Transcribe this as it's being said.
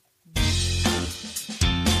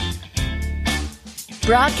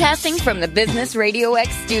Broadcasting from the Business Radio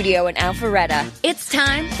X studio in Alpharetta, it's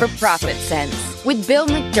time for Profit Sense with Bill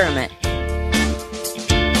McDermott.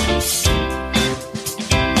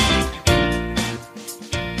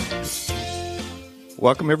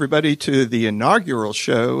 Welcome, everybody, to the inaugural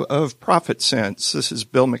show of Profit Sense. This is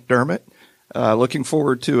Bill McDermott. Looking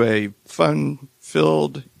forward to a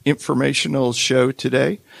fun-filled, informational show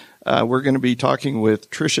today. We're going to be talking with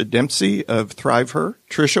Tricia Dempsey of ThriveHer.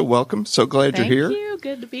 Tricia, welcome. So glad you're here. Thank you.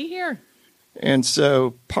 Good to be here. And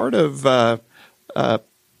so part of the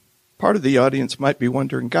audience might be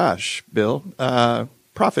wondering, gosh, Bill,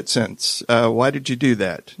 Profit Sense, why did you do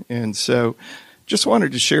that? And so just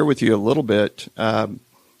wanted to share with you a little bit. In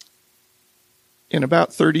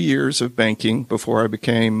about 30 years of banking, before I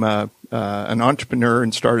became an entrepreneur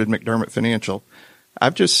and started McDermott Financial,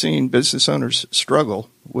 I've just seen business owners struggle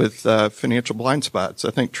with financial blind spots. I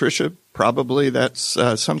think, Tricia, probably that's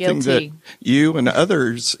something Guilty. that you and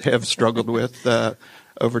others have struggled with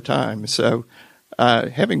over time. So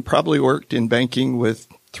having probably worked in banking with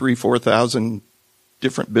 4,000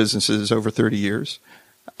 different businesses over 30 years,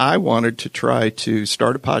 I wanted to try to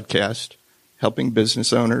start a podcast helping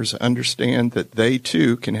business owners understand that they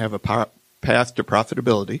too can have a path to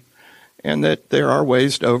profitability and that there are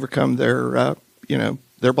ways to overcome their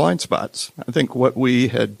blind spots. I think what we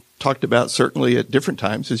had talked about certainly at different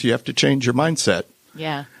times is you have to change your mindset.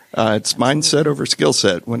 Yeah. It's mindset over skill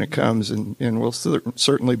set when it comes, and we'll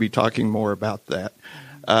certainly be talking more about that.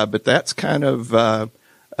 But that's kind of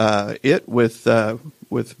it with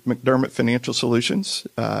McDermott Financial Solutions.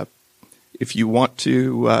 If you want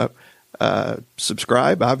to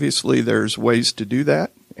subscribe, obviously there's ways to do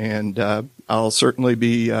that, and I'll certainly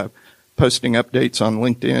be posting updates on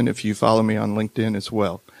LinkedIn if you follow me on LinkedIn as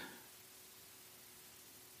well.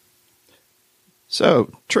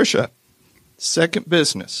 So, Tricia, second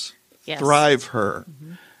business, Yes. ThriveHer.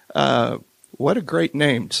 Mm-hmm. What a great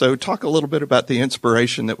name. So talk a little bit about the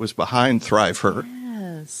inspiration that was behind ThriveHer.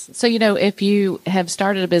 Yes. So, if you have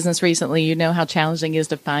started a business recently, you know how challenging it is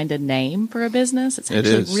to find a name for a business. It's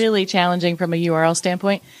actually really challenging from a URL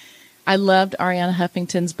standpoint. I loved Arianna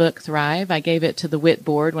Huffington's book, Thrive. I gave it to the WIT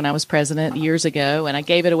board when I was president years ago, and I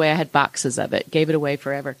gave it away. I had boxes of it, gave it away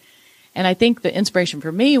forever. And I think the inspiration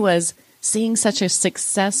for me was seeing such a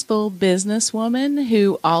successful businesswoman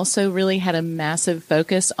who also really had a massive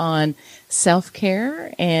focus on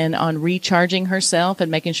self-care and on recharging herself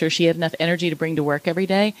and making sure she had enough energy to bring to work every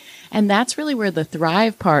day. And that's really where the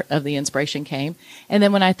Thrive part of the inspiration came. And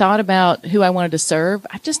then when I thought about who I wanted to serve,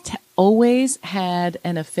 I just always had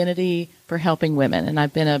an affinity for helping women. And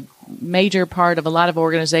I've been a major part of a lot of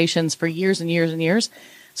organizations for years and years and years.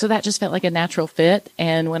 So that just felt like a natural fit.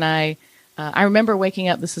 And when I remember waking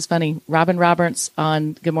up, this is funny, Robin Roberts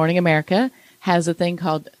on Good Morning America has a thing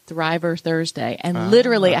called Thriver Thursday. And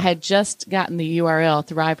literally I had just gotten the URL,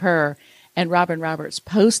 ThriveHer, and Robin Roberts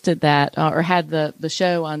posted that or had the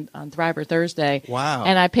show on Thriver Thursday. Wow.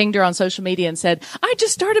 And I pinged her on social media and said, I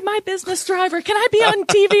just started my business, Thriver. Can I be on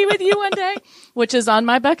TV with you one day? Which is on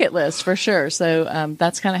my bucket list for sure. So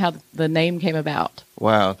that's kind of how the name came about.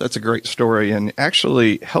 Wow, that's a great story. And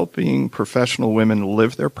actually helping professional women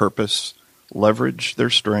live their purpose, leverage their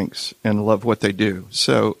strengths, and love what they do.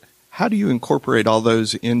 So how do you incorporate all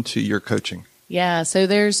those into your coaching? Yeah, so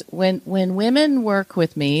there's when women work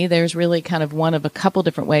with me, there's really kind of one of a couple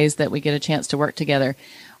different ways that we get a chance to work together.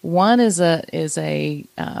 One is if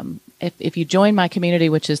you join my community,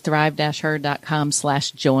 which is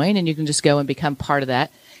thrive-her.com/join, and you can just go and become part of that.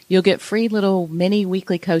 You'll get free little mini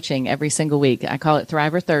weekly coaching every single week. I call it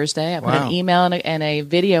Thriver Thursday. I put an email and a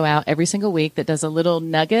video out every single week that does a little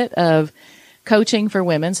nugget of coaching for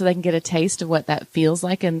women so they can get a taste of what that feels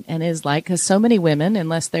like and is like. Because so many women,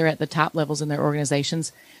 unless they're at the top levels in their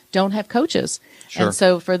organizations, don't have coaches. Sure. And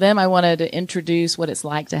so for them, I wanted to introduce what it's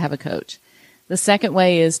like to have a coach. The second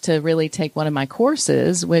way is to really take one of my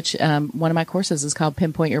courses, which one of my courses is called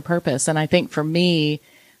Pinpoint Your Purpose. And I think for me,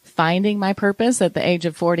 finding my purpose at the age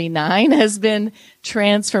of 49 has been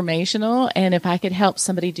transformational. And if I could help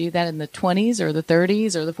somebody do that in the 20s or the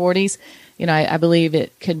 30s or the 40s, I believe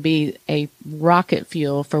it could be a rocket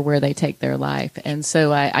fuel for where they take their life. And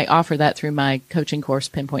so I offer that through my coaching course,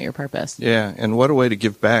 Pinpoint Your Purpose. Yeah, and what a way to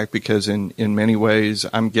give back, because in many ways,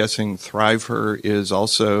 I'm guessing ThriveHer is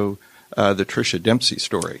also the Tricia Dempsey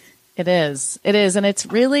story. It is. And it's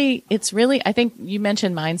really, I think you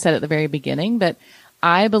mentioned mindset at the very beginning, but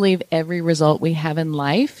I believe every result we have in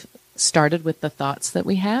life started with the thoughts that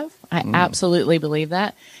we have. I absolutely believe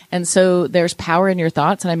that. And so there's power in your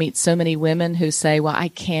thoughts. And I meet so many women who say, well, I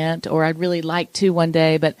can't, or I'd really like to one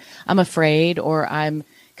day, but I'm afraid, or I'm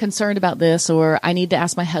concerned about this, or I need to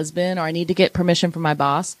ask my husband, or I need to get permission from my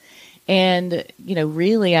boss. And,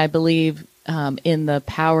 really, I believe in the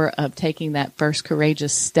power of taking that first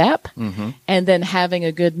courageous step and then having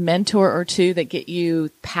a good mentor or two that get you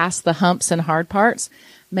past the humps and hard parts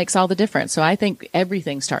makes all the difference. So I think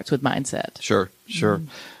everything starts with mindset. Sure.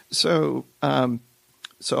 So,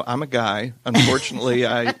 so I'm a guy. Unfortunately,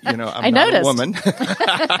 I'm not a woman.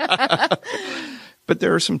 But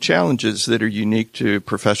there are some challenges that are unique to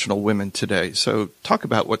professional women today. So talk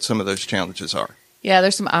about what some of those challenges are. Yeah,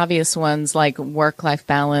 there's some obvious ones like work-life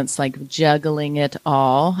balance, like juggling it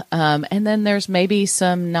all. And then there's maybe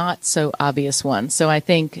some not so obvious ones. So I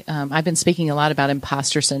think I've been speaking a lot about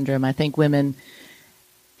imposter syndrome. I think women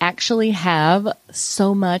actually have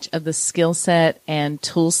so much of the skill set and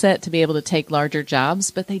tool set to be able to take larger jobs,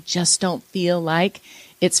 but they just don't feel like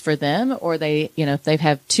it's for them, or they, if they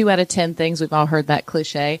have 2 out of 10 things, we've all heard that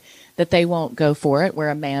cliche, that they won't go for it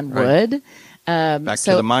where a man would. Back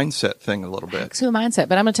to the mindset thing a little bit. Back to the mindset.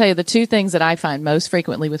 But I'm going to tell you the 2 things that I find most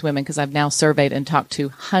frequently with women, because I've now surveyed and talked to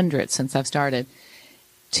hundreds since I've started.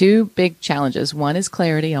 2 big challenges. One is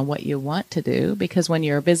clarity on what you want to do, because when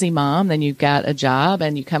you're a busy mom, then you've got a job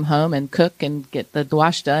and you come home and cook and get the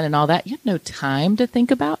wash done and all that. You have no time to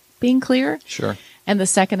think about being clear. Sure. And the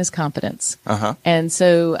second is confidence. And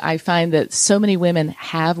so I find that so many women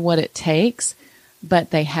have what it takes,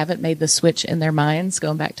 but they haven't made the switch in their minds,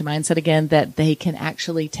 going back to mindset again, that they can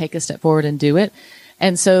actually take a step forward and do it.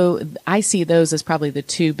 And so I see those as probably the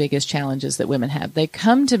 2 biggest challenges that women have. They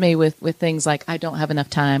come to me with things like, I don't have enough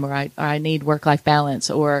time, or I need work-life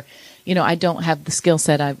balance, or, I don't have the skill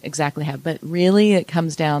set I exactly have. But really it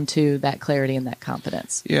comes down to that clarity and that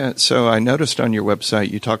confidence. Yeah. So I noticed on your website,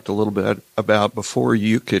 you talked a little bit about before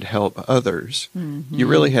you could help others, you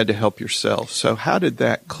really had to help yourself. So how did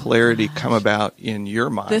that clarity come about in your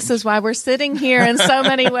mind? This is why we're sitting here in so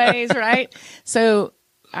many ways, right? So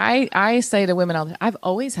I say to women all the time, I've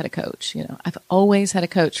always had a coach. I've always had a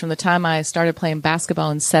coach from the time I started playing basketball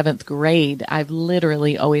in 7th grade. I've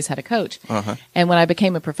literally always had a coach. And when I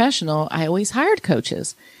became a professional, I always hired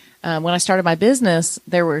coaches. When I started my business,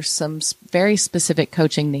 there were some very specific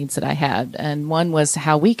coaching needs that I had. And one was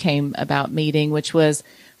how we came about meeting, which was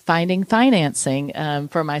finding financing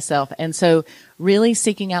for myself. And so really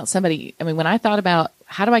seeking out somebody. I mean, when I thought about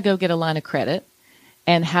how do I go get a line of credit,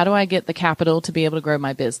 and how do I get the capital to be able to grow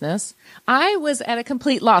my business? I was at a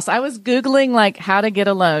complete loss. I was Googling like how to get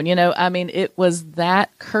a loan. It was that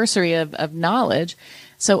cursory of knowledge.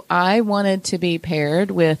 So I wanted to be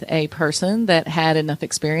paired with a person that had enough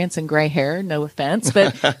experience and gray hair, no offense,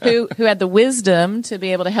 but who had the wisdom to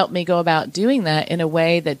be able to help me go about doing that in a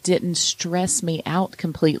way that didn't stress me out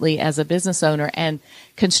completely as a business owner and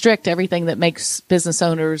constrict everything that makes business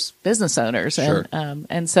owners. Sure.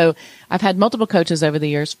 And so I've had multiple coaches over the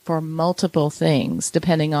years for multiple things,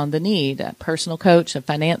 depending on the need. A personal coach, a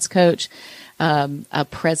finance coach, a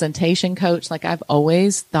presentation coach. Like I've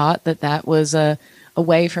always thought that was a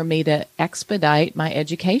way for me to expedite my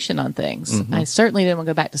education on things. I certainly didn't want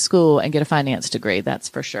to go back to school and get a finance degree. That's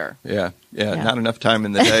for sure. Yeah. Not enough time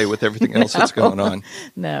in the day with everything else that's going on.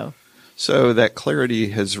 No. So that clarity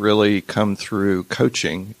has really come through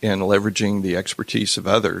coaching and leveraging the expertise of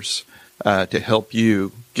others to help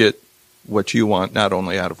you get what you want, not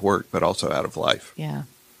only out of work, but also out of life. Yeah,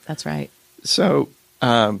 that's right. So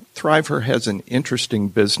Thriver has an interesting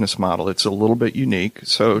business model. It's a little bit unique.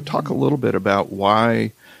 So talk a little bit about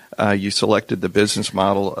why you selected the business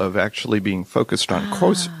model of actually being focused on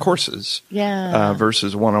courses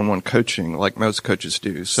versus one-on-one coaching like most coaches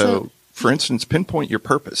do. So for instance, pinpoint your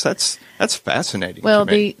purpose. That's fascinating. Well,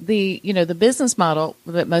 to me. the business model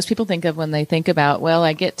that most people think of when they think about, well,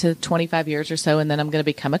 I get to 25 years or so and then I'm going to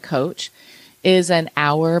become a coach, is an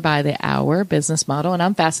hour by the hour business model. And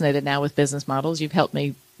I'm fascinated now with business models. You've helped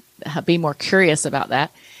me be more curious about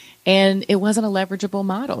that. And it wasn't a leverageable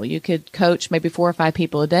model. You could coach maybe 4 or 5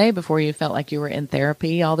 people a day before you felt like you were in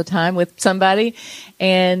therapy all the time with somebody.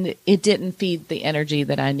 And it didn't feed the energy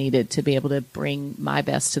that I needed to be able to bring my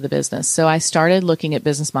best to the business. So I started looking at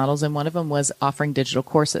business models, and one of them was offering digital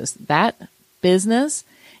courses. That business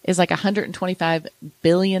is like $125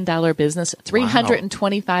 billion business,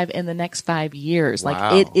 325 in the next 5 years. Wow.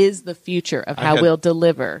 Like it is the future of how we'll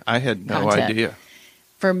deliver. I had no content. idea.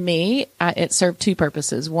 For me, it served 2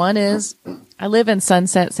 purposes. One is I live in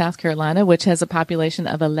Sunset, South Carolina, which has a population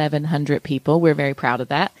of 1,100 people. We're very proud of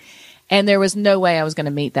that. And there was no way I was going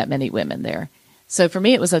to meet that many women there. So for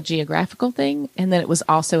me, it was a geographical thing. And then it was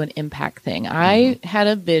also an impact thing. I had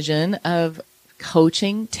a vision of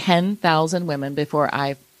coaching 10,000 women before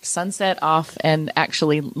I sunset off and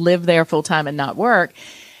actually live there full time and not work.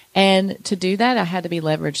 And to do that, I had to be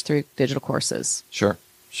leveraged through digital courses. Sure.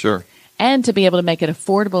 And to be able to make it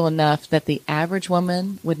affordable enough that the average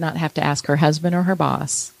woman would not have to ask her husband or her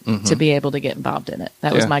boss to be able to get involved in it.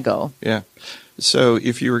 That was my goal. Yeah. So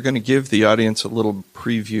if you were going to give the audience a little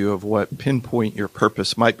preview of what Pinpoint Your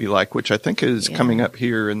Purpose might be like, which I think is coming up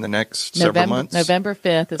here in the next several months. November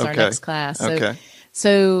 5th is our next class.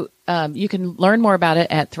 So you can learn more about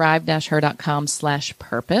it at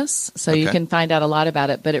thrive-her.com/purpose. So you can find out a lot about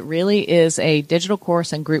it, but it really is a digital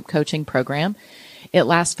course and group coaching program. It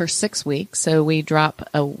lasts for 6 weeks. So we drop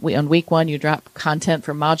on week 1, you drop content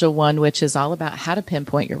for module 1, which is all about how to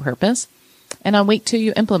pinpoint your purpose. And on week 2,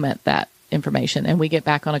 you implement that information, and we get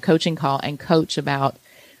back on a coaching call and coach about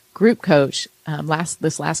group coach.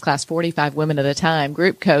 This last class, 45 women at a time,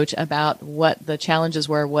 group coach about what the challenges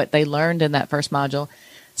were, what they learned in that first module.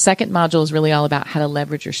 Second module is really all about how to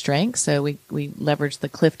leverage your strengths. So we leverage the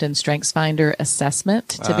Clifton Strengths Finder assessment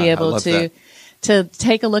to be able to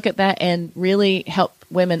take a look at that and really help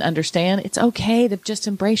women understand it's okay to just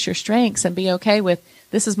embrace your strengths and be okay with,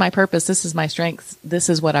 this is my purpose, this is my strength, this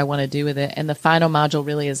is what I want to do with it. And the final module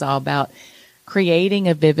really is all about creating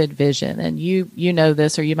a vivid vision. And you know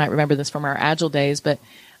this, or you might remember this from our Agile days, but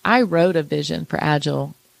I wrote a vision for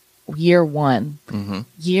Agile year 1.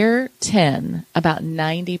 Year 10, about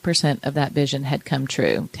 90% of that vision had come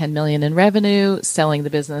true. 10 million in revenue, selling the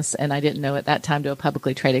business, and I didn't know at that time, to a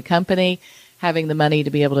publicly traded company, having the money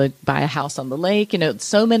to be able to buy a house on the lake.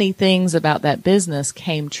 So many things about that business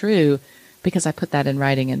came true because I put that in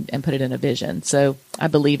writing and put it in a vision. So I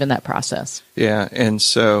believe in that process. Yeah. And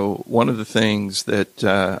so one of the things that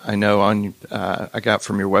I know I got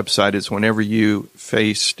from your website is whenever you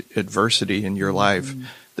faced adversity in your life,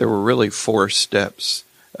 there were really 4 steps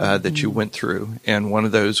that you went through. And one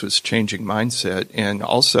of those was changing mindset. And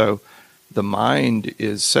also, the mind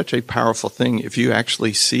is such a powerful thing. If you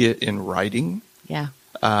actually see it in writing,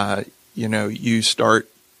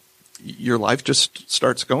 your life just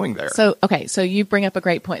starts going there. So you bring up a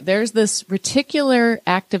great point. There's this reticular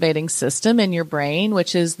activating system in your brain,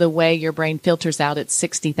 which is the way your brain filters out its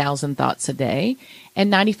 60,000 thoughts a day. And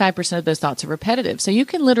 95% of those thoughts are repetitive. So you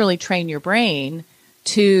can literally train your brain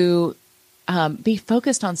to be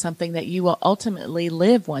focused on something that you will ultimately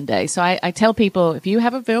live one day. So I tell people, if you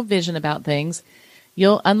have a real vision about things,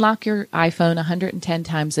 you'll unlock your iPhone 110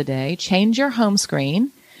 times a day, change your home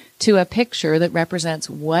screen to a picture that represents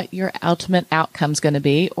what your ultimate outcome is going to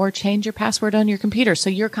be, or change your password on your computer. So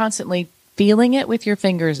you're constantly feeling it with your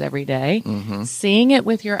fingers every day, seeing it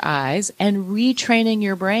with your eyes, and retraining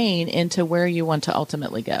your brain into where you want to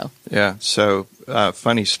ultimately go. Yeah. So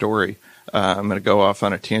funny story. I'm going to go off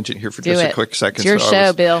on a tangent here for just a quick second. It's your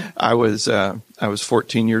show, Bill. I was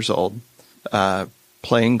 14 years old,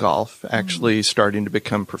 playing golf, actually starting to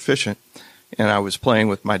become proficient. And I was playing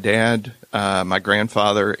with my dad, my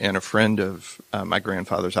grandfather, and a friend of my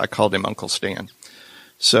grandfather's. I called him Uncle Stan.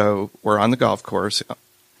 So we're on the golf course,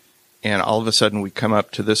 and all of a sudden we come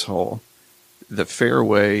up to this hole. The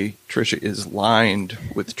fairway, Tricia, is lined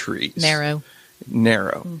with trees. Narrow.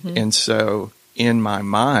 And so in my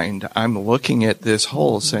mind, I'm looking at this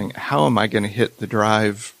hole saying, how am I going to hit the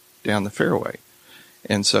drive down the fairway?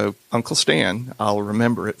 And so Uncle Stan, I'll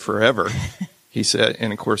remember it forever. He said,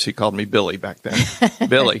 and of course he called me Billy back then.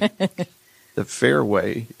 Billy, the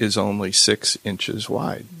fairway is only 6 inches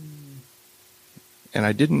wide. And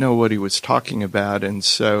I didn't know what he was talking about. And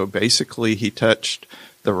so basically he touched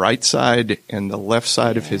the right side and the left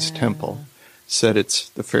side of his temple, said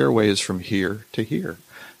the fairway is from here to here.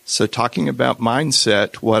 So talking about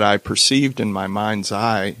mindset, what I perceived in my mind's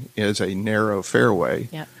eye is a narrow fairway.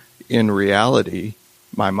 Yep. In reality,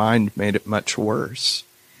 my mind made it much worse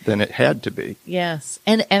than it had to be. Yes.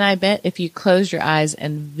 And I bet if you close your eyes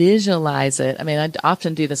and visualize it, I mean, I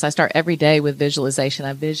often do this. I start every day with visualization.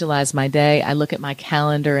 I visualize my day. I look at my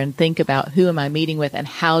calendar and think about who am I meeting with and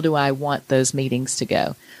how do I want those meetings to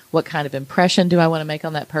go? What kind of impression do I want to make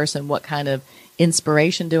on that person? What kind of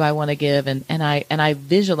inspiration do I want to give? And I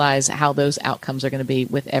visualize how those outcomes are going to be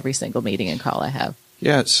with every single meeting and call I have.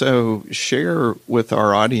 Yeah, so share with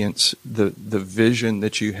our audience the vision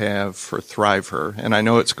that you have for Thrive Her. And I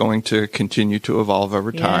know it's going to continue to evolve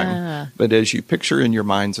over time. But as you picture in your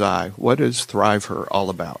mind's eye, what is Thrive Her all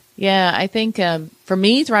about? Yeah, I think for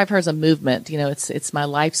me, Thrive Her is a movement. It's my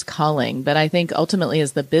life's calling. But I think ultimately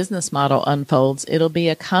as the business model unfolds, it'll be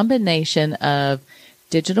a combination of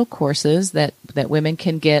digital courses that women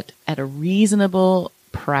can get at a reasonable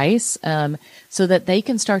price so that they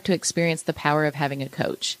can start to experience the power of having a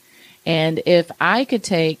coach. And if I could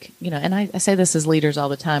take, and I say this as leaders all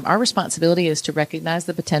the time, our responsibility is to recognize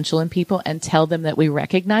the potential in people and tell them that we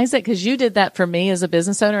recognize it. Because you did that for me as a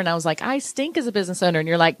business owner. And I was like, I stink as a business owner. And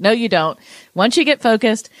you're like, no, you don't. Once you get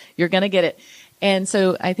focused, you're going to get it. And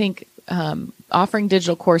so I think offering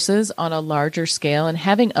digital courses on a larger scale and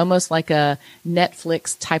having almost like a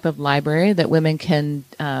Netflix type of library that women can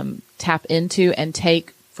tap into and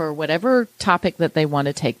take for whatever topic that they want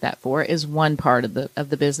to take that for is one part of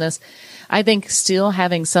the business. I think still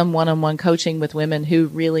having some one-on-one coaching with women who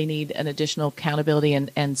really need an additional accountability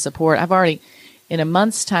and support. I've already, in a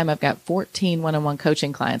month's time, I've got 14 one-on-one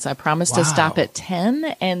coaching clients. I promised to stop at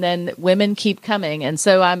 10, and then women keep coming. And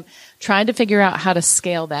so I'm trying to figure out how to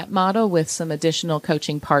scale that model with some additional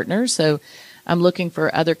coaching partners. So I'm looking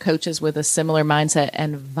for other coaches with a similar mindset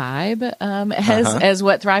and vibe as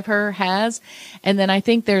what Thrive Her has. And then I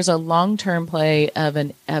think there's a long-term play of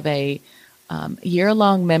a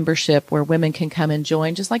year-long membership where women can come and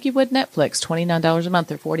join, just like you would Netflix, $29 a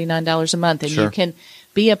month or $49 a month. And you can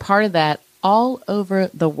be a part of that all over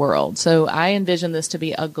the world. So I envision this to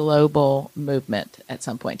be a global movement at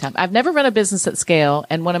some point in time. I've never run a business at scale.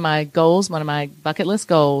 And one of my bucket list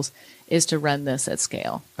goals is to run this at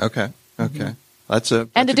scale. Okay. That's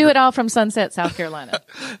to do it all from Sunset, South Carolina.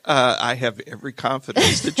 I have every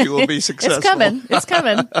confidence that you will be successful. It's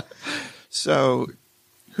coming. So,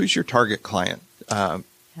 who's your target client?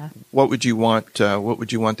 What would you want? What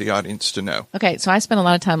would you want the audience to know? Okay, so I spent a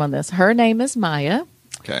lot of time on this. Her name is Maya.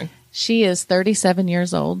 Okay. She is 37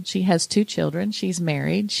 years old. She has 2 children. She's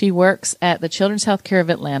married. She works at the Children's Health Care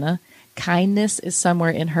of Atlanta. Kindness is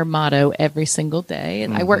somewhere in her motto every single day.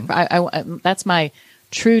 And that's my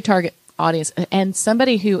true target audience, and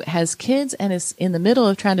somebody who has kids and is in the middle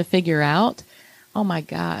of trying to figure out, oh my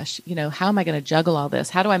gosh, how am I going to juggle all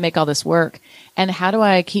this? How do I make all this work? And how do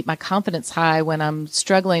I keep my confidence high when I'm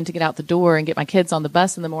struggling to get out the door and get my kids on the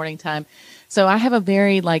bus in the morning time? So I have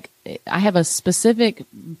a specific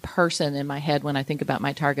person in my head when I think about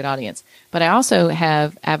my target audience, but I also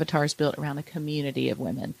have avatars built around a community of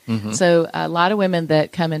women. Mm-hmm. So a lot of women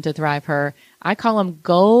that come into Thrive Her, I call them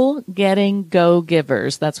goal-getting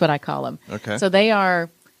go-givers. That's what I call them. Okay. So they are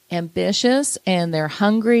ambitious and they're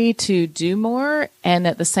hungry to do more. And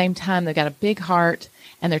at the same time, they've got a big heart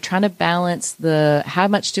and they're trying to balance the how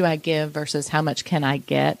much do I give versus how much can I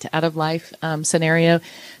get out of life scenario.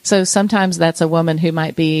 So sometimes that's a woman who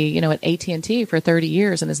might be, at AT&T for 30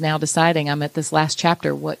 years and is now deciding I'm at this last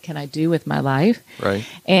chapter. What can I do with my life? Right.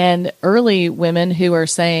 And early women who are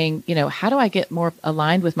saying, how do I get more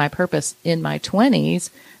aligned with my purpose in my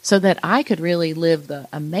 20s so that I could really live the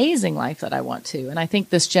amazing life that I want to. And I think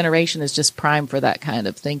this generation is just primed for that kind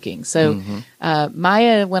of thinking. So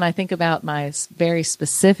Maya, when I think about my very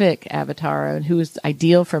specific avatar and who is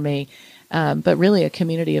ideal for me, but really a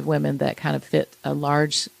community of women that kind of fit a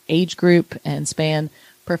large age group and span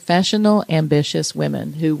professional, ambitious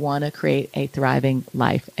women who want to create a thriving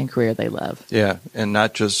life and career they love. Yeah, and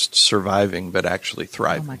not just surviving, but actually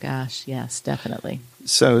thriving. Oh my gosh, yes, definitely.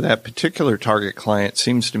 So that particular target client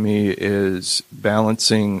seems to me is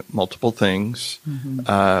balancing multiple things,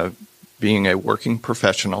 being a working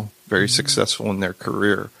professional, very successful in their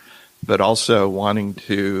career, but also wanting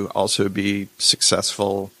to also be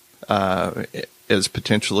successful as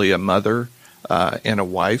potentially a mother and a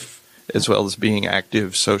wife, as well as being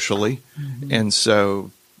active socially. And so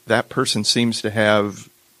that person seems to have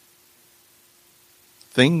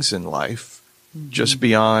things in life just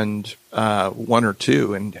beyond one or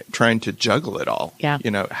two and trying to juggle it all. Yeah.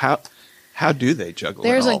 How do they juggle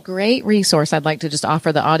There's it all? a great resource I'd like to just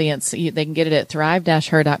offer the audience. They can get it at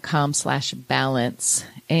thrive-her.com/balance.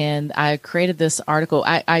 And I created this article.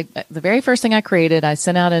 The very first thing I created, I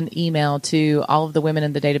sent out an email to all of the women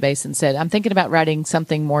in the database and said, I'm thinking about writing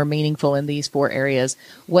something more meaningful in these 4 areas.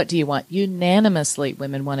 What do you want? Unanimously,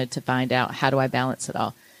 women wanted to find out, how do I balance it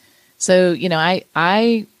all? So,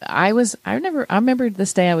 I remember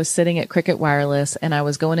this day I was sitting at Cricket Wireless and I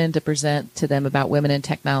was going in to present to them about women in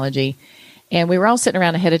technology. And we were all sitting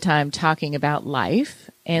around ahead of time talking about life.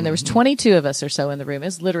 And there was 22 of us or so in the room. It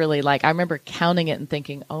was literally I remember counting it and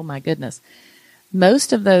thinking, oh my goodness.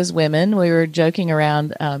 Most of those women, we were joking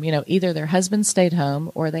around, either their husband stayed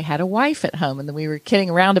home or they had a wife at home. And then we were kidding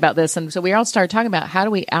around about this. And so we all started talking about how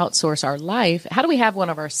do we outsource our life? How do we have one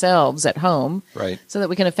of ourselves at home so that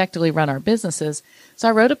we can effectively run our businesses? So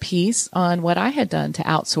I wrote a piece on what I had done to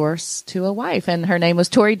outsource to a wife. And her name was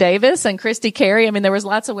Tori Davis and Christy Carey. I mean, there was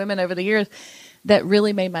lots of women over the years that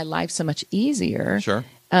really made my life so much easier. Sure.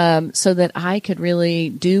 So that I could really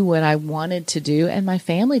do what I wanted to do and my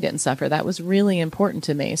family didn't suffer. That was really important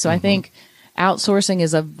to me. So I think outsourcing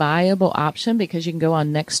is a viable option because you can go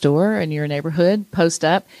on Nextdoor in your neighborhood, post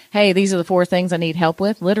up, hey, these are the 4 things I need help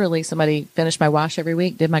with. Literally, somebody finished my wash every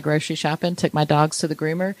week, did my grocery shopping, took my dogs to the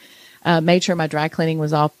groomer, made sure my dry cleaning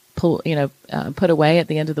was all put away at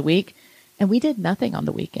the end of the week. And we did nothing on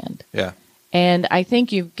the weekend. Yeah. And I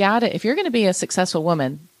think you've got to, if you're going to be a successful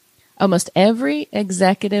woman, almost every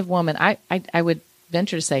executive woman, I would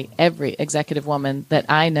venture to say every executive woman that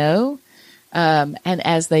I know, and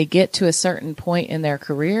as they get to a certain point in their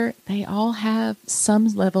career, they all have some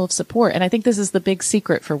level of support. And I think this is the big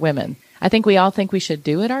secret for women. I think we all think we should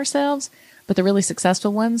do it ourselves, but the really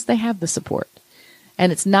successful ones, they have the support.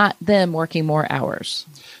 And it's not them working more hours.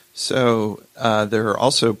 So there are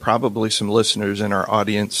also probably some listeners in our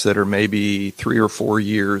audience that are maybe 3 or 4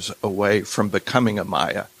 years away from becoming a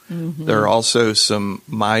Maya. Mm-hmm. There are also some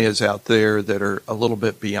Mayas out there that are a little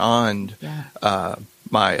bit beyond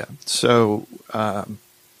Maya. So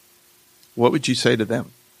what would you say to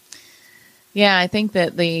them? Yeah, I think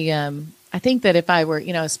that I think that if I were,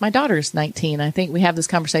 it's my daughter's 19. I think we have this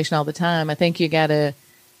conversation all the time. I think you got to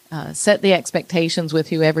set the expectations with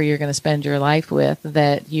whoever you're going to spend your life with,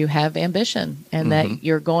 that you have ambition and that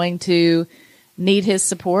you're going to need his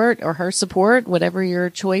support or her support, whatever your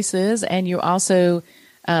choice is. And you also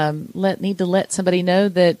need to let somebody know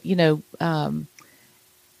that,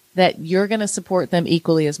 that you're going to support them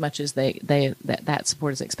equally as much as that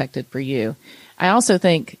support is expected for you. I also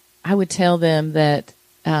think I would tell them that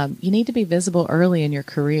you need to be visible early in your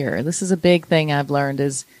career. This is a big thing I've learned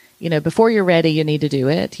is, before you're ready, you need to do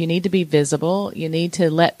it. You need to be visible. You need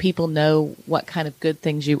to let people know what kind of good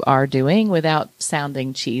things you are doing without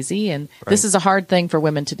sounding cheesy. And this is a hard thing for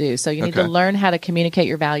women to do. So you need to learn how to communicate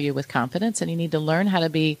your value with confidence, and you need to learn how to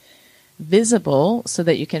be visible so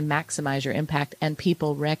that you can maximize your impact and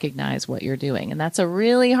people recognize what you're doing. And that's a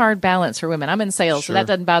really hard balance for women. I'm in sales, so that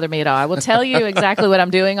doesn't bother me at all. I will tell you exactly what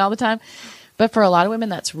I'm doing all the time. But for a lot of women,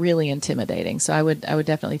 that's really intimidating. So I would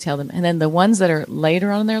definitely tell them. And then the ones that are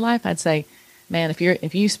later on in their life, I'd say, man,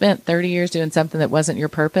 if you spent 30 years doing something that wasn't your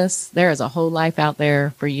purpose, there is a whole life out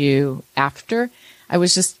there for you after. I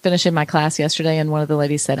was just finishing my class yesterday, and one of the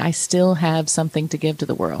ladies said, I still have something to give to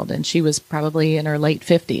the world. And she was probably in her late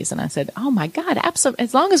 50s. And I said, oh, my God, absolutely.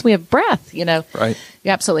 As long as we have breath, you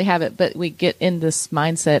absolutely have it. But we get in this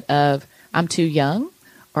mindset of I'm too young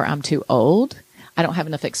or I'm too old. I don't have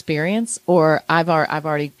enough experience, or I've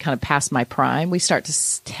already kind of passed my prime. We start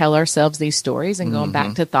to tell ourselves these stories and going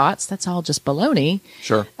back to thoughts. That's all just baloney.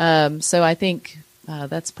 Sure. So I think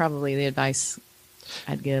that's probably the advice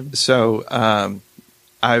I'd give. So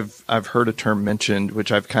I've heard a term mentioned,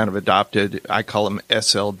 which I've kind of adopted. I call them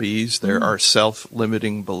SLBs. There are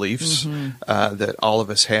self-limiting beliefs that all of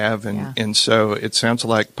us have, and so it sounds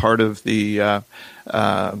like part of the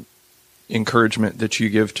encouragement that you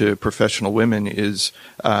give to professional women is,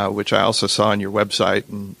 which I also saw on your website,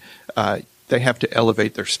 and they have to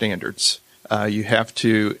elevate their standards. You have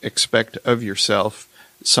to expect of yourself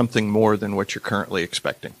something more than what you're currently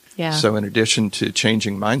expecting. Yeah. So in addition to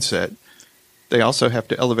changing mindset, they also have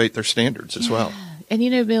to elevate their standards as well. And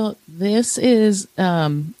Bill, this is,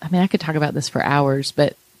 I could talk about this for hours,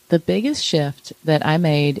 but the biggest shift that I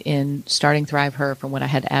made in starting Thrive Her from when I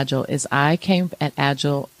had Agile is I came at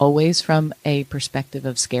Agile always from a perspective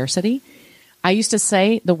of scarcity. I used to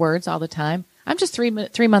say the words all the time, I'm just 3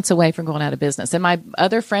 months away from going out of business. And my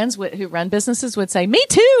other friends who run businesses would say, me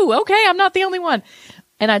too. Okay, I'm not the only one.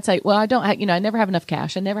 And I'd say, well, I don't have, I never have enough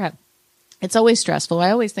cash. It's always stressful.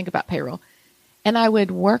 I always think about payroll. And I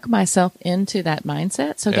would work myself into that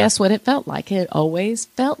mindset. So guess what it felt like? It always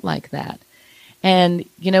felt like that. And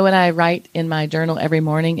what I write in my journal every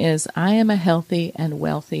morning is, I am a healthy and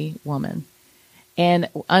wealthy woman. And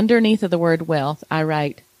underneath of the word wealth, I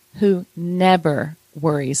write, who never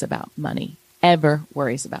worries about money, ever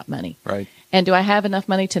worries about money. Right. And do I have enough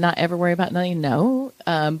money to not ever worry about money? No.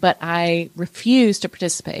 But I refuse to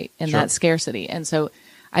participate in that scarcity. And so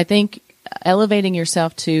I think elevating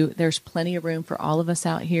yourself to, there's plenty of room for all of us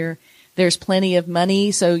out here. There's plenty of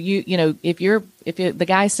money. So if the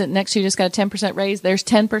guy sitting next to you just got a 10% raise, there's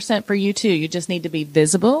 10% for you too. You just need to be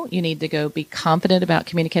visible. You need to go be confident about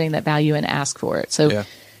communicating that value and ask for it. So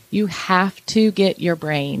you have to get your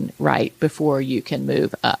brain right before you can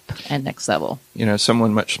move up and next level.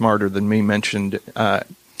 Someone much smarter than me mentioned the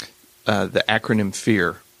acronym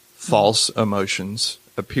FEAR, false emotions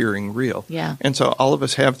appearing real. Yeah. And so all of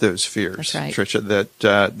us have those fears, That's right. Tricia,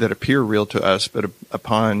 that appear real to us, but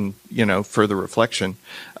upon, further reflection,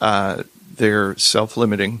 they're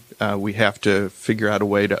self-limiting. We have to figure out a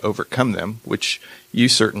way to overcome them, which you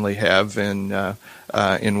certainly have in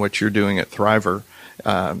what you're doing at Thriver.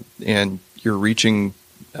 And you're reaching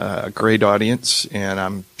a great audience, and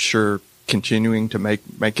I'm sure continuing to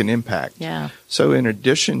make an impact. Yeah. So in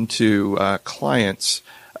addition to clients,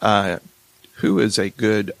 who is a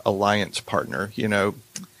good alliance partner?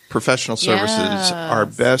 Professional services, our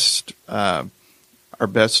best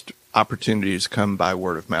opportunities come by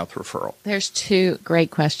word of mouth referral.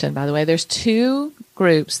 Great question, by the way. There's two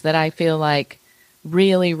groups that I feel like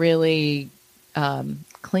really, really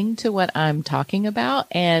cling to what I'm talking about,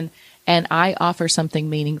 and I offer something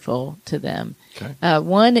meaningful to them. Okay.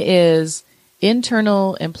 One is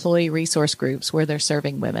internal employee resource groups where they're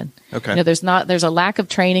serving women. Okay. There's a lack of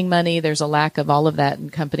training money. There's a lack of all of that in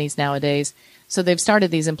companies nowadays. So they've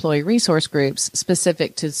started these employee resource groups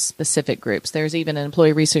specific to specific groups. There's even an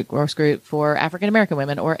employee resource group for African American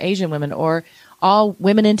women or Asian women or all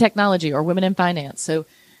women in technology or women in finance. So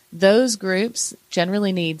those groups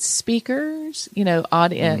generally need speakers,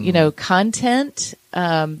 content.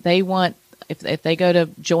 They want, if they go to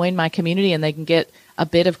join my community and they can get a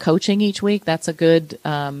bit of coaching each week, that's a good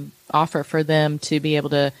offer for them to be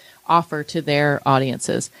able to offer to their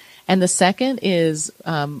audiences. And the second is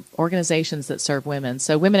organizations that serve women.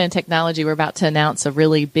 So Women in Technology, we're about to announce a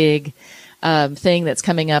really big thing that's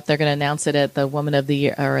coming up. They're going to announce it at the Woman of the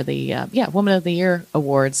Year or Woman of the Year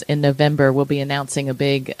Awards in November. We'll be announcing a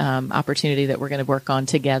big opportunity that we're going to work on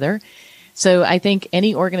together. So I think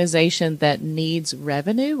any organization that needs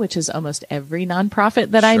revenue, which is almost every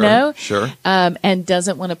nonprofit that I know, and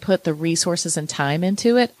doesn't want to put the resources and time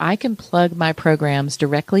into it, I can plug my programs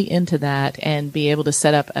directly into that and be able to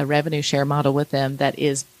set up a revenue share model with them that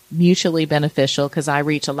is mutually beneficial because I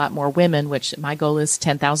reach a lot more women, which my goal is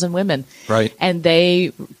 10,000 women. Right. And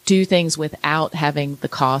they do things without having the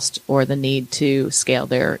cost or the need to scale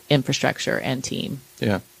their infrastructure and team.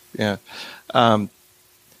 Yeah. Yeah.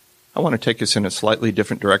 I want to take us in a slightly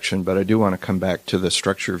different direction, but I do want to come back to the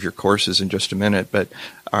structure of your courses in just a minute. But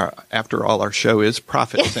after all, our show is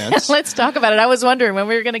Profit Sense. Let's talk about it. I was wondering when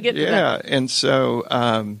we were going to get to that. Yeah, and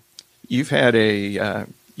so you've had a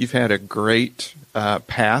great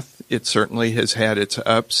path. It certainly has had its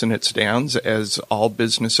ups and its downs, as all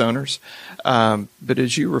business owners. But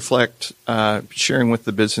as you reflect, sharing with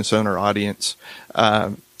the business owner audience,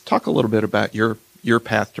 talk a little bit about your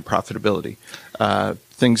path to profitability.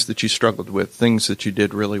 Things that you struggled with, things that you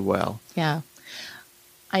did really well. Yeah.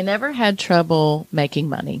 I never had trouble making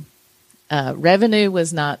money. Revenue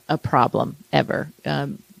was not a problem ever.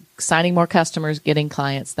 Signing more customers, getting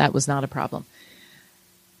clients, that was not a problem.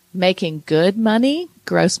 Making good money,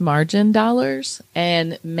 gross margin dollars,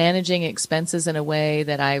 and managing expenses in a way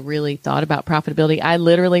that I really thought about profitability. I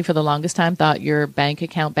literally, for the longest time, thought your bank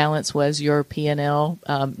account balance was your P&L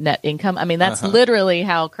net income. I mean, that's literally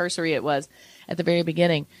how cursory it was at the very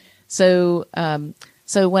beginning. So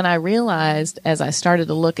when I realized, as I started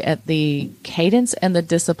to look at the cadence and the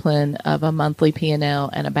discipline of a monthly P&L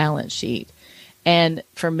and a balance sheet, and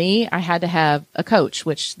for me, I had to have a coach,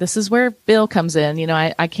 which this is where Bill comes in.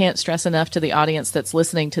 I can't stress enough to the audience that's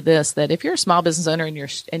listening to this that if you're a small business owner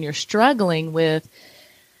and you're struggling with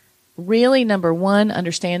really, number one,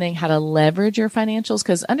 understanding how to leverage your financials,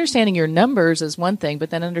 because understanding your numbers is one thing, but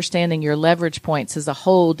then understanding your leverage points is a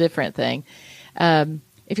whole different thing.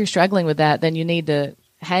 If you're struggling with that, then you need to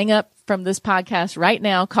hang up from this podcast right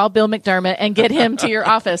now, call Bill McDermott and get him to your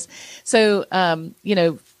office. So,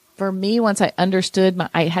 for me, once I understood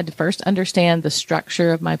I had to first understand the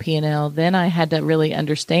structure of my P&L. Then I had to really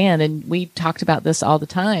understand, and we talked about this all the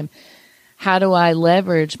time, how do I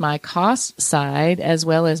leverage my cost side as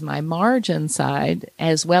well as my margin side,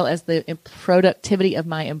 as well as the productivity of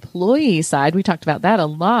my employee side? We talked about that a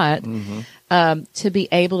lot, to be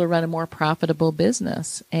able to run a more profitable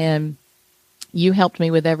business. And you helped me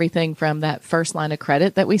with everything from that first line of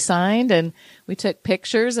credit that we signed, and we took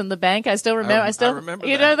pictures in the bank. I still remember. I remember.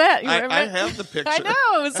 You know that? You remember? I have the picture. I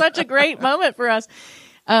know. It was such a great moment for us.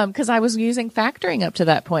 Because I was using factoring up to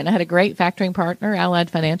that point. I had a great factoring partner, Allied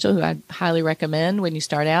Financial, who I highly recommend when you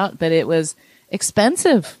start out, but it was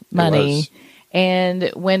expensive money.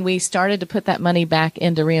 And when we started to put that money back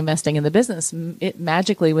into reinvesting in the business, it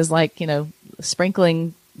magically was like,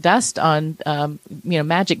 sprinkling dust on,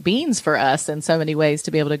 magic beans for us in so many ways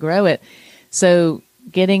to be able to grow it. So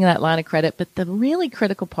getting that line of credit. But the really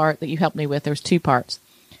critical part that you helped me with, there was two parts.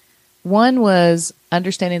 One was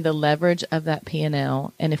understanding the leverage of that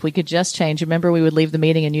P&L. And if we could just change, remember we would leave the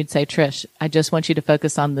meeting and you'd say, Trish, I just want you to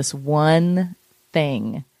focus on this one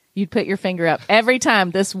thing. You'd put your finger up every time,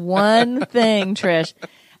 this one thing, Trish.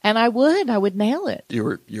 And I would nail it. You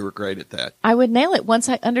were great at that. I would nail it once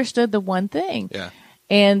I understood the one thing. Yeah.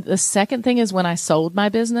 And the second thing is when I sold my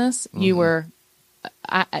business, you were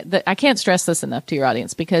I can't stress this enough to your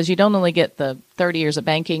audience, because you don't only get the 30 years of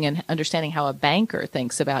banking and understanding how a banker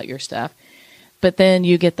thinks about your stuff, but then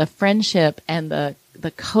you get the friendship and the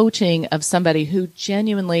coaching of somebody who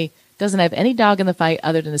genuinely doesn't have any dog in the fight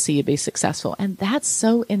other than to see you be successful. And that's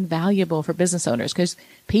so invaluable for business owners, because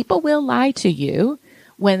people will lie to you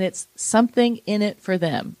when it's something in it for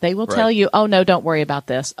them. They will tell you, oh, no, don't worry about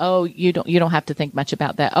this. Oh, you don't have to think much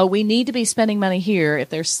about that. Oh, we need to be spending money here. If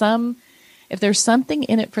there's something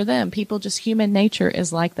in it for them, people, just human nature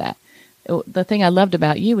is like that. The thing I loved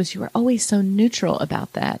about you was you were always so neutral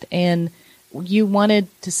about that. And you wanted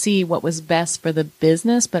to see what was best for the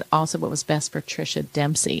business, but also what was best for Tricia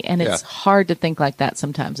Dempsey. And it's hard to think like that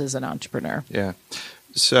sometimes as an entrepreneur. Yeah.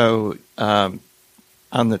 So on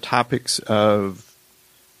the topics of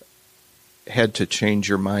had to change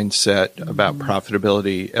your mindset about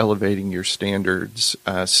profitability, elevating your standards,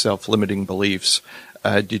 self-limiting beliefs,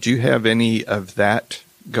 did you have any of that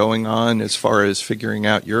going on as far as figuring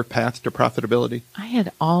out your path to profitability? I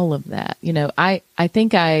had all of that. I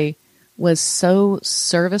think I was so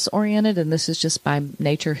service oriented, and this is just by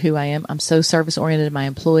nature who I am. I'm so service oriented to my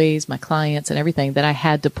employees, my clients, and everything, that I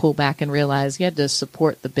had to pull back and realize you had to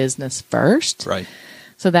support the business first. Right.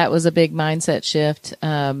 So that was a big mindset shift.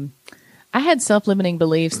 I had self-limiting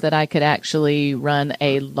beliefs that I could actually run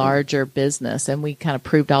a larger business, and we kind of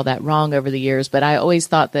proved all that wrong over the years. But I always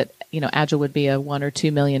thought that, Agile would be a $1 or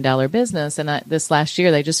 $2 million business. And this last year,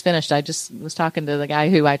 they just finished. I just was talking to the guy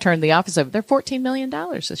who I turned the office over. They're $14 million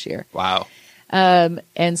this year. Wow.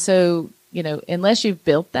 And so, unless you've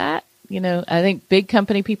built that, I think big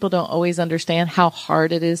company people don't always understand how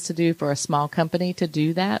hard it is to do for a small company to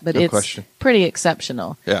do that. But it's pretty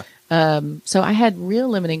exceptional. Yeah. So I had real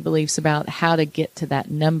limiting beliefs about how to get to that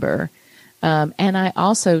number. And I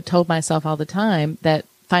also told myself all the time that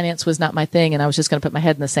finance was not my thing, and I was just going to put my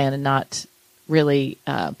head in the sand and not really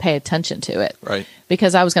pay attention to it. Right.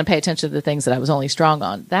 Because I was going to pay attention to the things that I was only strong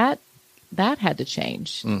on. That had to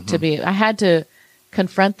change I had to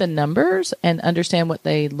confront the numbers and understand what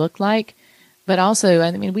they look like. But also,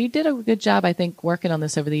 we did a good job, I think, working on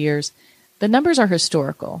this over the years. The numbers are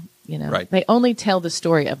historical, Right. They only tell the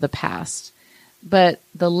story of the past, but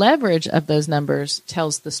the leverage of those numbers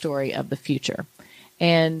tells the story of the future.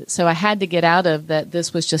 And so I had to get out of that.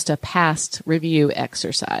 This was just a past review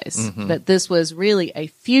exercise, that this was really a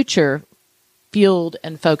future fueled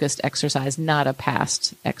and focused exercise, not a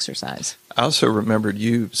past exercise. I also remembered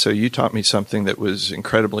you taught me something that was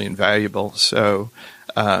incredibly invaluable. So,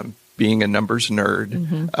 being a numbers nerd,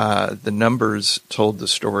 the numbers told the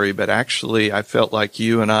story, but actually I felt like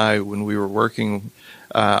you and I, when we were working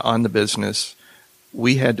on the business,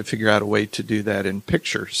 we had to figure out a way to do that in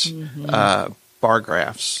pictures, bar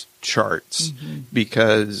graphs, charts,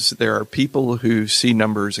 because there are people who see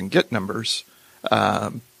numbers and get numbers,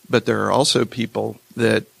 but there are also people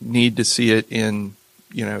that need to see it in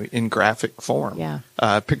graphic form.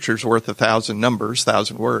 Yeah. Pictures worth 1,000 numbers,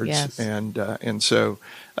 1,000 words. Yes. And so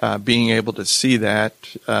being able to see that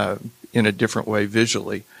in a different way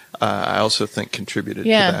visually, I also think contributed to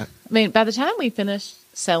that. By the time we finished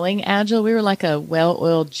selling Agile, we were like a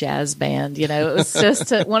well-oiled jazz band. It was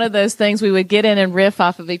just one of those things. We would get in and riff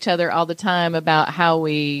off of each other all the time about how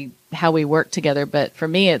we work together. But for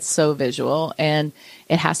me, it's so visual, and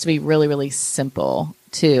it has to be really, really simple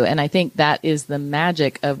too. And I think that is the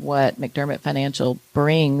magic of what McDermott Financial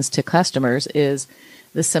brings to customers, is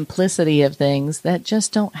the simplicity of things that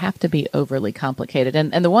just don't have to be overly complicated.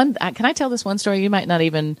 And the one, can I tell this one story? You might not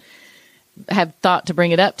even have thought to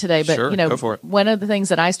bring it up today, but sure, go for it. One of the things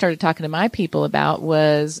that I started talking to my people about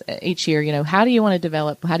was each year, how do you want to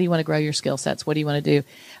develop? How do you want to grow your skill sets? What do you want to do?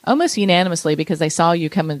 Almost unanimously, because they saw you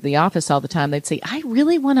come into the office all the time, they'd say, I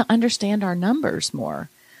really want to understand our numbers more.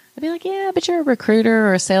 I'd be like, yeah, but you're a recruiter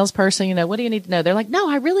or a salesperson. What do you need to know? They're like, no,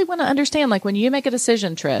 I really want to understand. Like, when you make a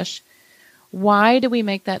decision, Trish, why do we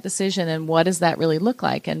make that decision, and what does that really look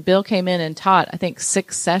like? And Bill came in and taught, I think,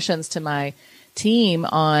 6 sessions to my team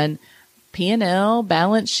on P&L,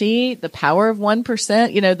 balance sheet, the power of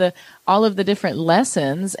 1%, all of the different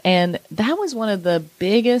lessons. And that was one of the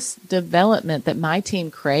biggest development that my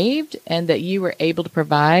team craved, and that you were able to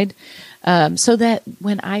provide. So that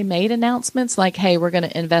when I made announcements like, hey, we're going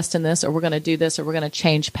to invest in this, or we're going to do this, or we're going to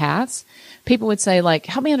change paths, people would say, like,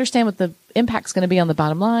 help me understand what the impact's going to be on the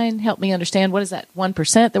bottom line. Help me understand what is that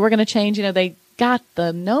 1% that we're going to change. They got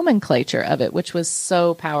the nomenclature of it, which was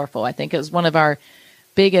so powerful. I think it was one of our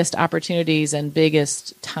biggest opportunities and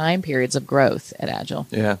biggest time periods of growth at Agile.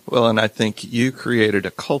 Yeah. Well, and I think you created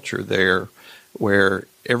a culture there where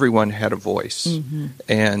everyone had a voice.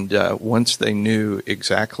 And once they knew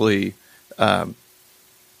exactly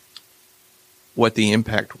what the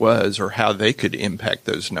impact was or how they could impact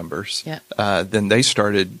those numbers, then they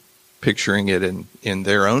started picturing it in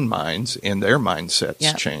their own minds, and their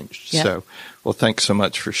mindsets changed. So, well, thanks so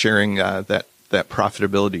much for sharing that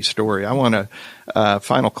profitability story. I want a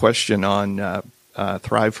final question on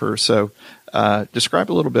Thrive Her. So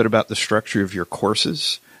describe a little bit about the structure of your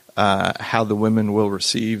courses, how the women will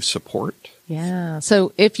receive support. Yeah.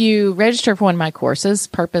 So if you register for one of my courses,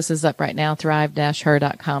 Purpose is up right now,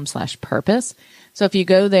 thrive-her.com/purpose. So if you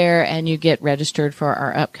go there and you get registered for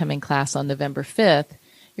our upcoming class on November 5th,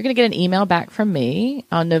 you're going to get an email back from me.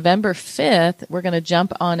 On November 5th, we're going to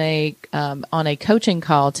jump on a coaching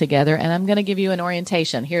call together, and I'm going to give you an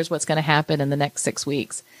orientation. Here's what's going to happen in the next 6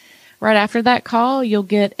 weeks. Right after that call, you'll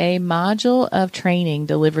get a module of training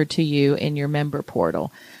delivered to you in your member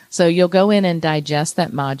portal. So you'll go in and digest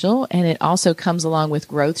that module, and it also comes along with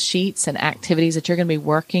growth sheets and activities that you're going to be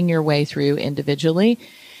working your way through individually.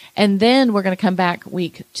 And then we're going to come back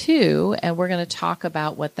week 2, and we're going to talk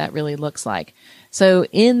about what that really looks like. So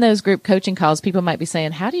in those group coaching calls, people might be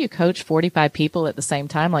saying, how do you coach 45 people at the same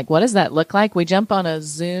time? Like, what does that look like? We jump on a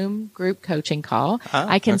Zoom group coaching call.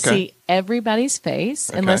 I can see everybody's face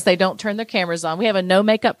unless they don't turn their cameras on. We have a no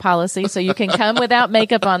makeup policy, so you can come without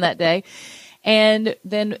makeup on that day. And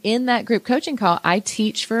then in that group coaching call, I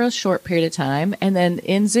teach for a short period of time. And then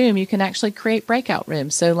in Zoom, you can actually create breakout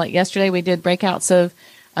rooms. So like yesterday, we did breakouts of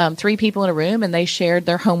 3 people in a room, and they shared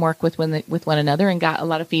their homework with one another and got a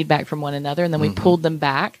lot of feedback from one another. And then we pulled them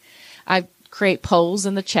back. I create polls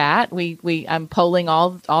in the chat. I'm polling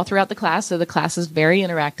all throughout the class. So the class is very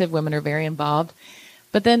interactive. Women are very involved.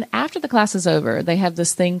 But then after the class is over, they have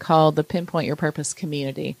this thing called the Pinpoint Your Purpose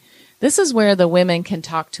community. This is where the women can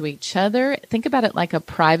talk to each other. Think about it like a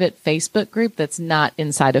private Facebook group that's not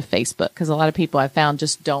inside of Facebook, because a lot of people I've found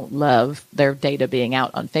just don't love their data being out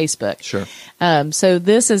on Facebook. Sure. So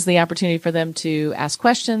this is the opportunity for them to ask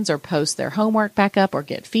questions or post their homework back up or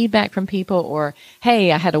get feedback from people, or,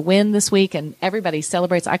 hey, I had a win this week, and everybody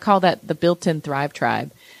celebrates. I call that the built-in Thrive Tribe.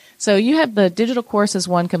 So you have the digital course as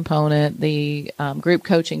one component, the group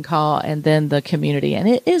coaching call, and then the community. And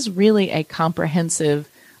it is really a comprehensive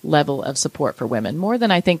level of support for women, more than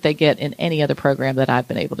I think they get in any other program that I've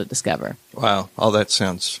been able to discover. Wow. All that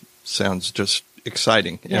sounds just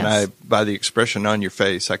exciting. Yes. And by the expression on your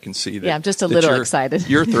face, I can see that. Yeah, I'm just a little excited.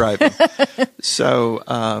 You're thriving.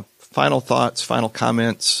 So, final thoughts, final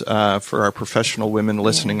comments for our professional women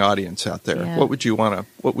listening audience out there. Yeah. What would you want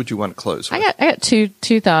to close with? I got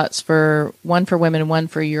two thoughts, one for women and one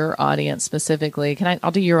for your audience specifically. I'll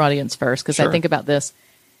do your audience first, because I think about this.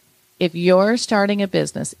 If you're starting a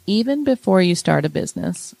business, even before you start a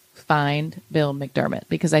business, find Bill McDermott,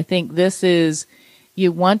 because I think this is,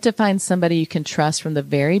 you want to find somebody you can trust from the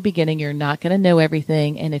very beginning. You're not going to know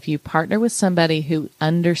everything. And if you partner with somebody who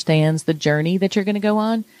understands the journey that you're going to go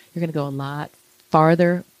on, you're going to go a lot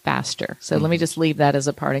farther, faster. So let me just leave that as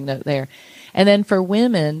a parting note there. And then for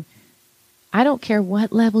women, I don't care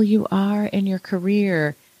what level you are in your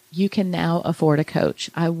career, you can now afford a coach.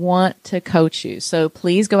 I want to coach you. So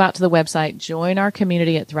please go out to the website, join our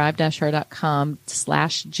community at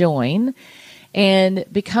thrive-her.com/join, and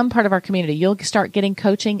become part of our community. You'll start getting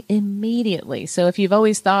coaching immediately. So if you've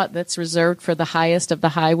always thought that's reserved for the highest of the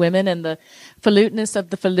high women and the falutinous of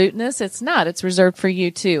the falutinous, it's not. It's reserved for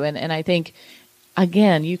you too. And I think,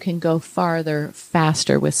 again, you can go farther,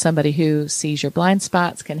 faster with somebody who sees your blind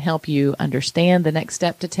spots, can help you understand the next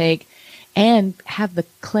step to take, and have the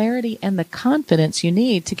clarity and the confidence you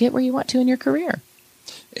need to get where you want to in your career.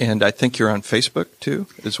 And I think you're on Facebook too,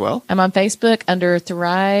 as well. I'm on Facebook under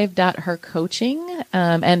thrive.hercoaching,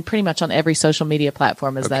 and pretty much on every social media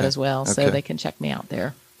platform is that as well. So they can check me out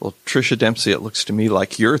there. Well, Tricia Dempsey, it looks to me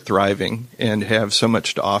like you're thriving and have so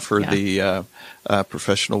much to offer the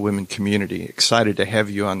professional women community. Excited to have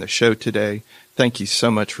you on the show today. Thank you so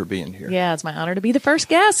much for being here. Yeah, it's my honor to be the first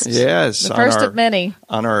guest. Yes. The first of many.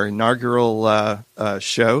 On our inaugural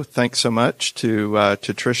show. Thanks so much to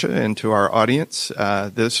Tricia and to our audience.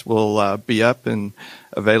 This will be up and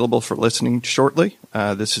available for listening shortly.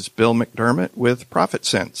 This is Bill McDermott with Profit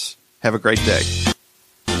Sense. Have a great day.